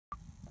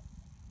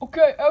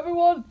Okay,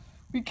 everyone,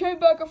 we came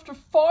back after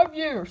 5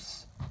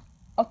 years.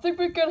 I think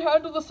we can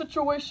handle the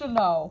situation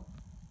now.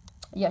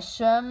 Yes,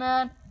 sure,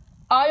 man.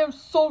 I am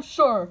so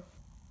sure.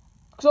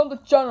 Because I'm the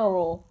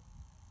general.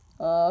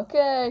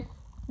 Okay.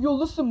 Yo,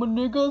 listen, my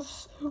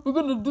niggas. We're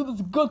gonna do this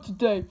good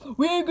today.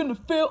 We ain't gonna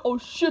fail our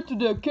shit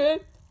today, okay?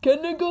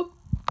 Okay, nigga?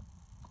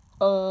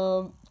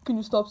 Can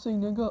you stop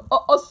saying nigga?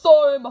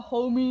 Sorry, my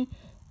homie.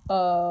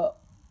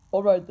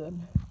 Alright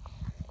then.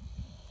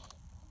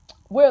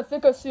 Wait, I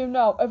think I see him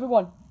now.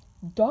 Everyone,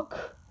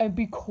 duck and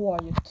be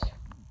quiet.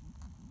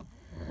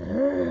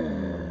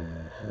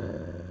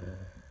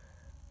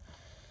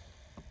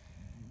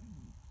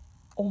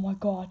 Oh my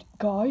god,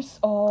 guys,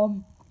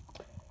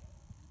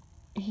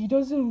 he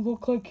doesn't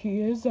look like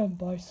he is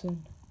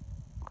Bison,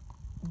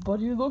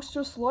 but he looks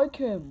just like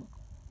him.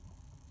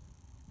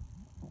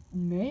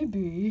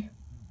 Maybe.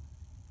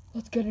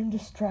 Let's get him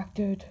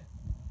distracted.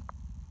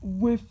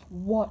 With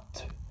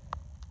what?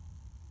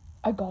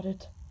 I got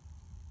it.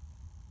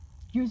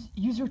 Use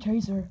your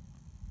taser.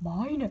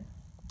 Mine?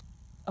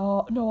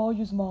 No, I'll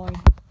use mine.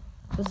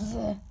 This is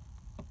it.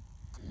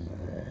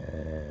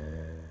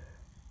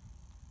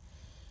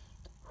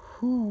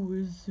 Who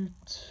is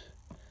it?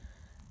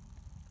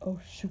 Oh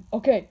shoot.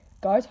 Okay,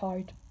 guys,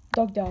 hide.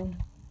 Duck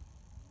down.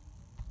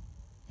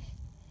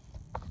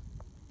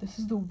 This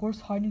is the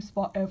worst hiding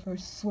spot ever, I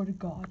swear to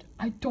God.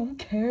 I don't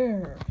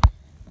care.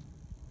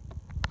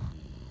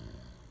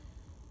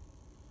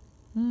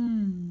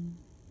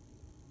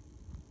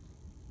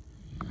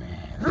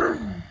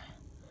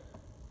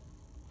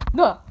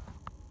 Nah.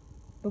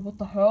 But what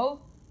the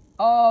hell?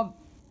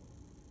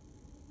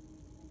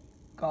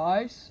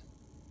 Guys?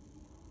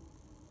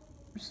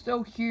 We're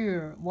still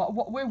here.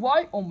 Wait,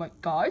 why? Oh my,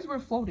 guys, we're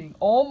floating.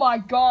 Oh my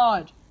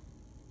God.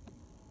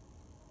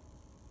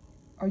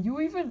 Are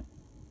you even?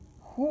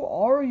 Who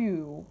are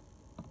you?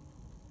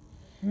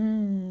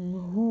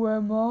 Who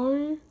am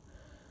I?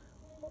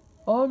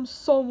 I'm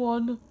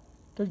someone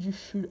that you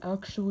should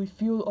actually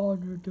feel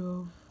honored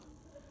of.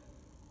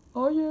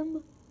 I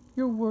am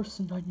your worst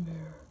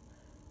nightmare.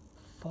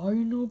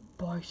 Final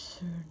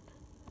Bison.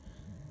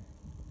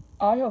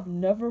 I have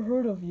never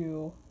heard of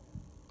you.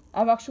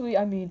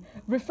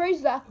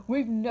 Rephrase that,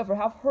 we've never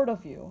have heard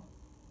of you.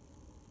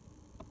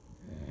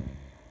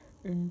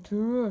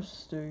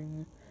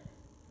 Interesting.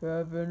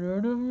 Haven't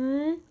heard of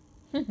me?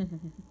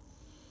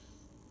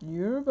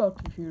 You're about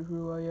to hear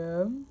who I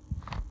am.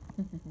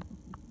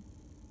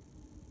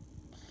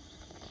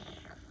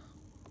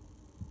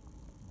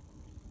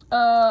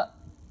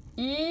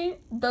 He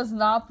does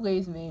not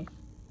please me.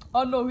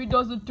 Oh no, he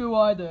doesn't do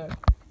either.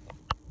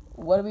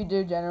 What do we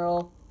do,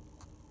 General?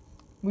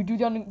 We do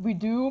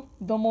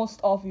the most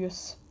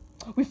obvious.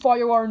 We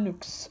fire our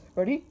nukes.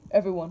 Ready?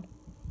 Everyone.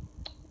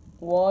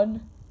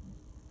 1,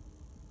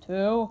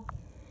 2,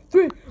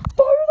 3.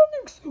 Fire the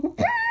nukes!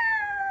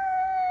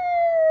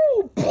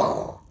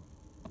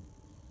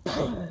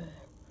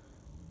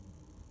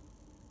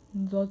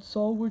 That's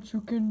all what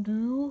you can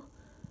do?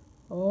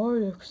 I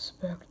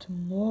expect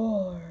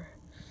more.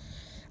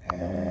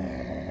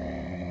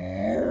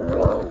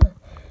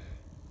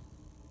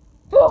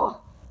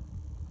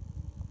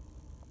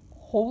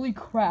 Holy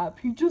crap,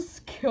 he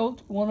just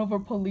killed one of our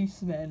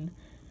policemen.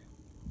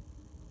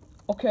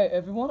 Okay,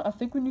 everyone, I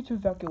think we need to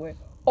evacuate.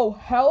 Oh,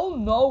 hell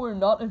no, we're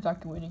not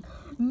evacuating.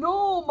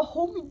 No, my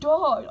homie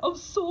died. I'm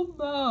so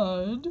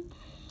mad.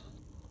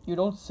 You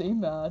don't say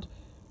mad.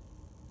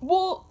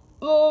 Well,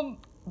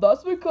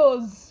 that's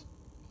because,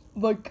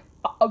 like,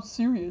 I'm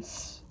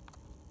serious.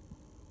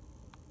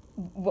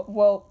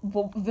 Well,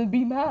 then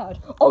be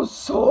mad. I'm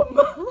so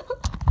mad.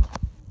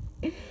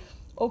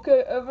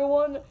 Okay,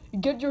 everyone,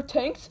 get your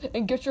tanks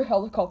and get your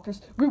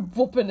helicopters. We're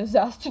whooping his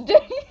ass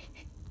today.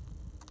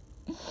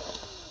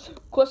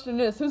 Question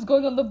is, who's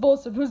going on the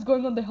boats and who's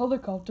going on the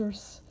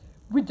helicopters?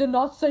 We did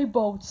not say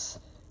boats.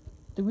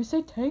 Did we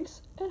say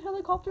tanks and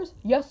helicopters?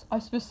 Yes, I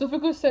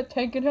specifically said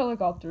tank and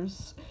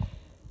helicopters.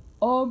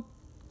 Okay.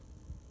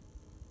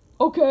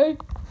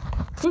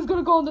 Who's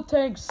gonna go on the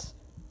tanks?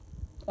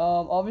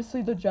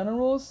 Obviously the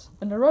generals,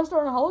 and the rest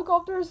are on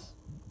helicopters?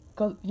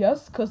 Cause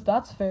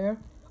that's fair.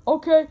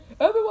 Okay,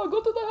 everyone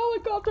go to the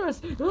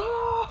helicopters!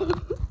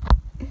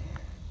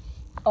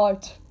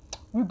 Alright,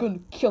 we're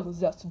gonna kill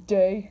his ass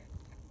today.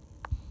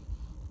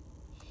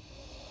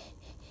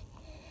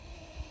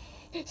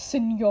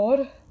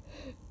 Senor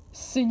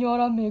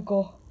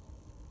amigo,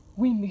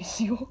 we miss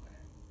you.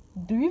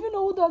 Do you even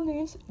know what that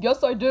means?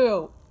 Yes, I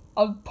do.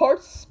 I'm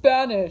part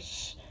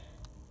Spanish.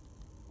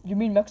 You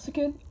mean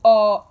Mexican?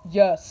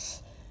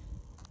 Yes.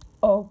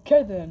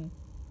 Okay then.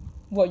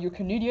 What, you're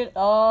Canadian?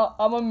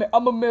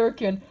 I'm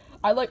American.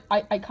 I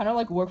kind of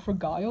like work for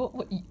Guile.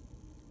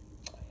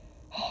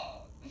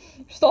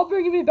 Stop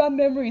bringing me bad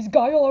memories.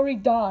 Guile already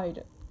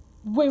died.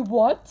 Wait,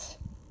 what?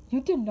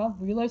 You did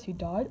not realize he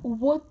died?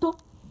 What the?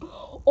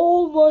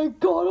 Oh my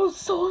God, I'm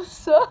so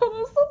sad.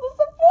 I'm so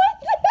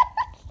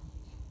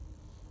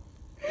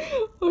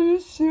disappointed. Are you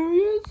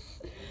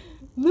serious?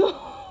 No.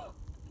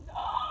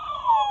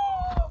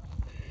 No.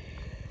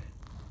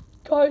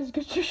 Guys,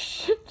 get your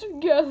shit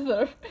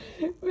together.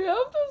 We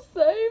have to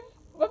save.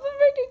 We have to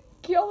make it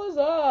kill his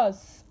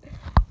ass.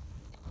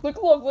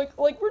 Look,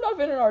 we're not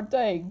even in our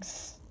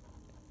tanks.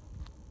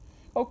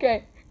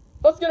 Okay,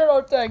 let's get in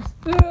our tanks.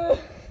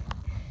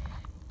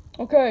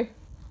 Okay,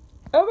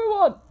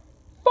 everyone,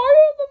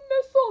 fire the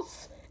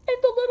missiles and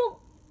the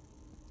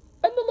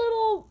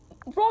little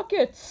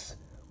rockets.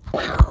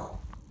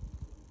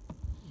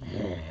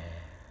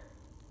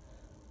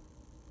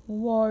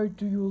 Why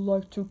do you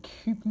like to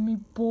keep me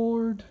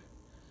bored?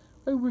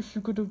 I wish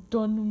you could have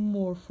done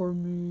more for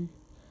me.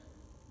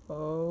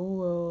 Oh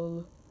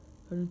well,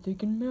 I don't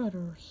think it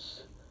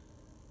matters.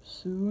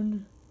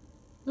 Soon,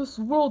 this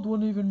world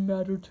won't even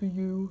matter to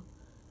you.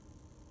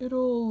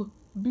 It'll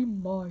be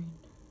mine.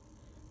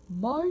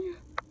 My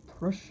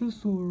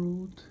precious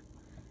world.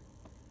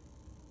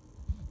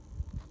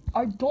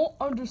 I don't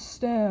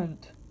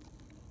understand.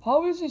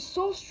 How is he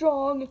so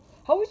strong?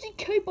 How is he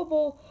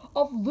capable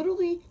of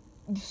literally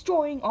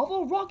destroying all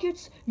our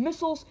rockets,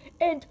 missiles,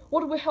 and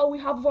what the hell we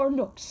have of our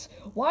nukes?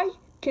 Why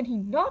can he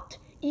not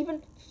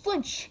even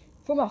flinch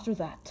from after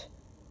that?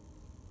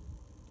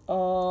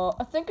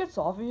 I think it's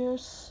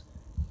obvious.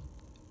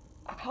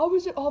 How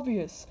is it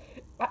obvious?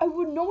 I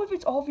would know if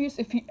it's obvious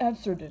if he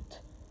answered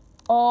it.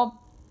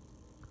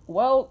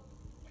 Well,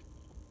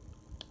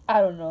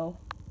 I don't know.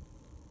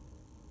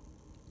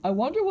 I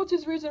wonder what's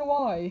his reason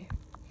why.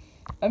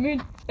 I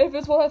mean, if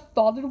it's what I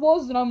thought it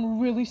was, then I'm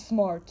really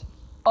smart.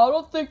 I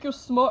don't think you're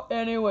smart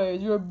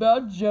anyways. You're a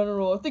bad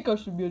general. I think I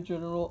should be a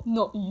general.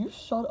 No, you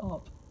shut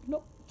up.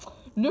 No.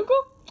 Nigga?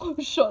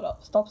 Shut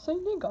up. Stop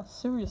saying nigga.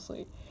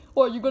 Seriously.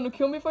 What, you gonna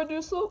kill me if I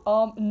do so?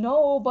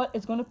 No, but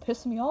it's gonna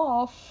piss me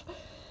off.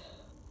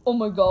 Oh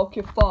my god,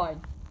 okay,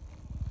 fine.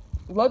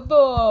 Let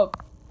the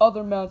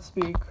other man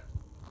speak.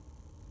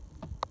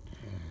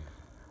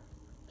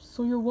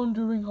 So you're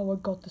wondering how I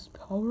got this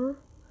power?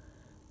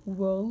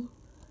 Well,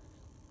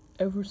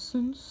 ever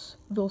since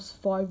those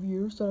 5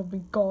 years that I've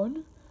been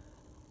gone,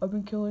 I've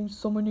been killing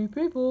so many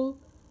people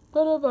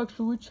that I've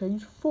actually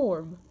changed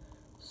form.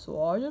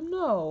 So I am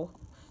now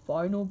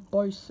Final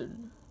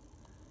Bison.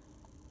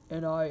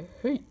 And I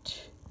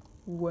hate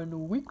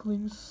when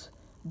weaklings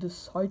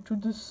decide to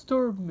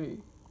disturb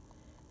me.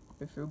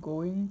 If you're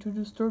going to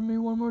disturb me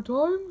one more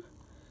time,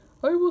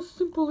 I will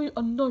simply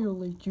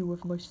annihilate you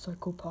with my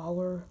psycho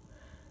power.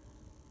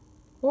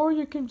 Or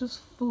you can just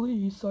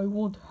flee so I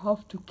won't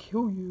have to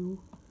kill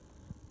you.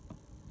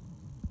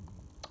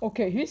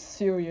 Okay, he's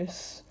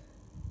serious.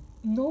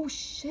 No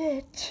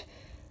shit.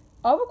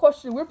 I have a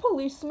question. We're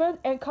policemen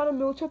and kind of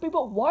military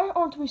people. Why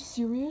aren't we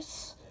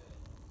serious?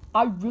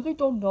 I really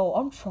don't know.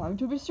 I'm trying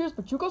to be serious,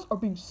 but you guys are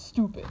being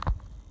stupid.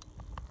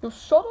 Yo,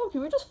 shut up.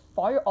 Can we just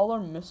fire all our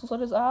missiles at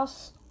his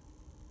ass?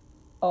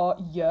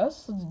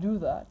 Yes. Let's do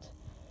that.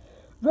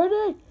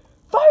 Ready?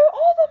 Fire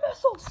all the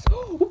missiles!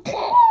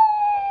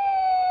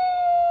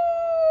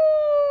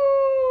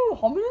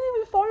 How many did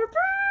we fire?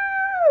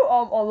 A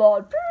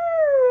lot.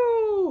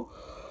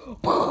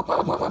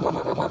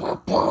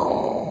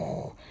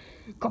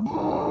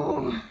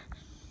 Kaboom!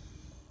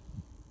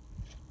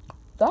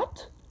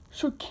 That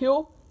should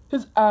kill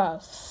his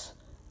ass.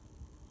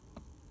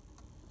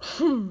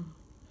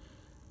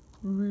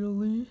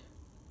 Really?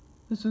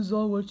 This is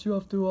all what you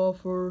have to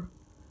offer?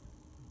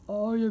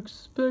 I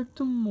expect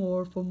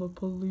more from a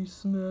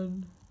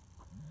policeman.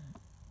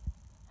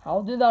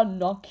 How did that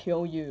not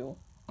kill you?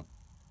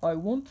 I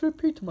won't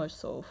repeat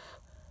myself.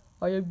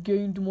 I have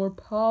gained more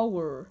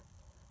power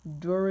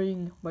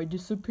during my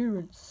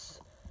disappearance.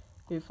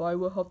 If I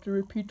will have to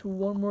repeat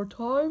one more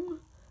time,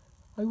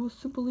 I will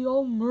simply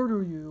all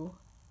murder you.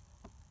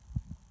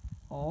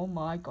 Oh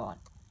my god.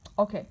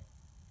 Okay.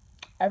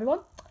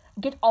 Everyone,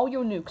 get all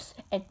your nukes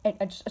and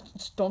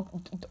just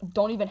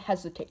don't even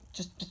hesitate.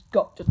 Just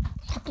go. Just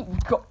fucking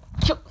go.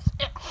 Kill us.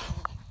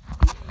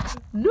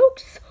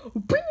 Nukes!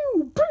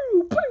 Pew!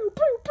 Pew! Pew!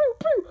 Pew! Pew!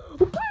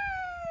 Pew!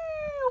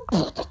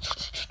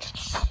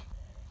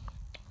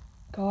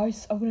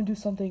 Guys, I'm gonna do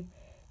something.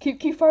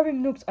 Keep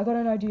firing nukes. I got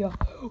an idea.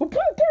 Pew! Pew!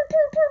 Pew!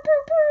 Pew!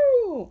 Pew!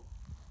 Pew!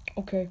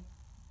 Okay.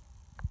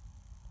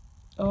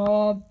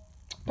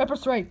 Pepper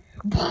spray.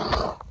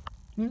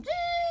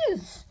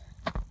 Jeez!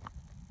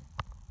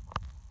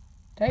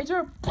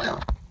 Taser.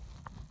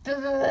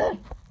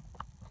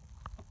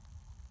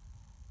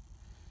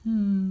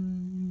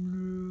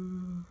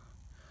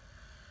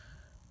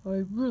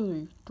 I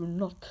really do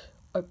not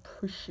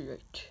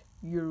appreciate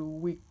your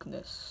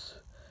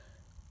weakness.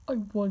 I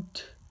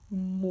want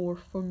more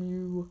from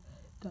you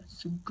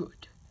that's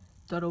good,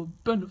 that'll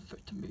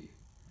benefit me.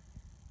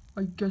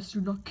 I guess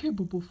you're not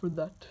capable for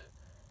that.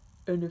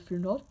 And if you're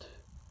not,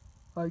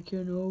 I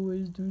can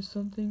always do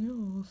something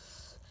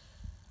else.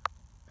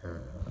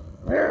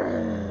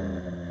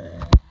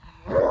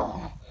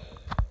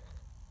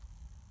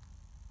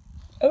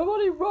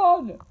 Everybody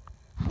run!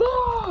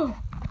 No!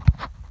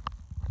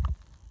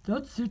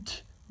 That's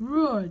it.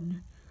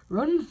 Run.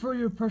 Run for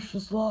your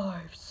precious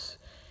lives.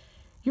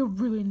 You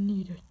really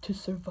need it to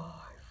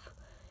survive.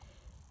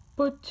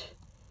 But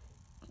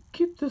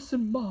keep this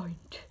in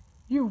mind.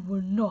 You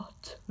will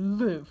not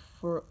live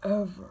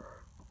forever.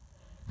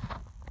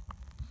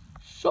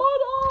 Shut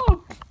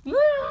up!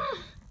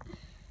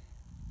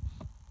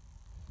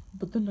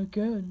 But then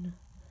again,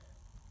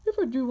 if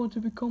I do want to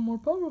become more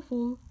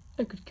powerful,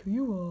 I could kill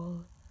you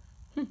all.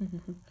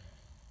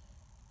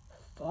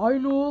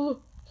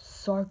 Final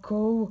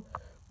Psycho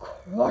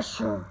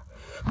Crusher.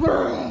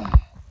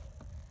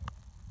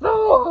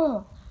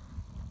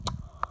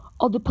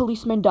 All the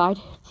policemen died.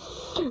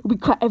 We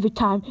cry every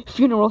time.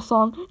 Funeral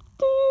song.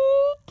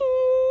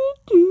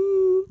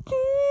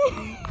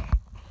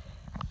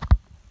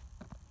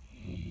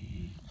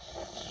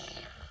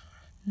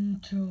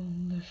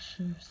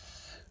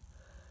 Delicious.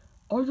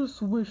 I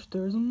just wish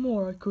there's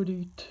more I could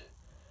eat.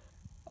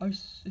 It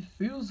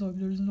feels like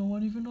there's no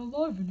one even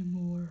alive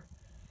anymore.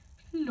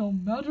 No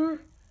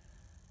matter.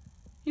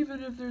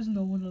 Even if there's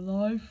no one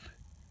alive,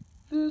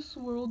 this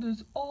world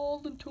is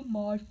all into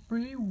my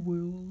free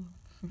will.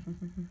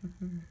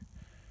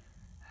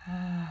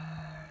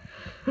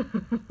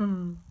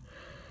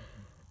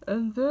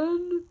 And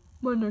then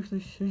my next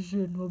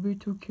decision will be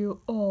to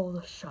kill all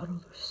the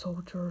shadowless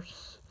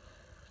soldiers.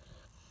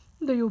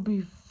 They'll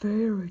be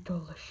very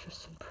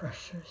delicious and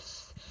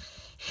precious.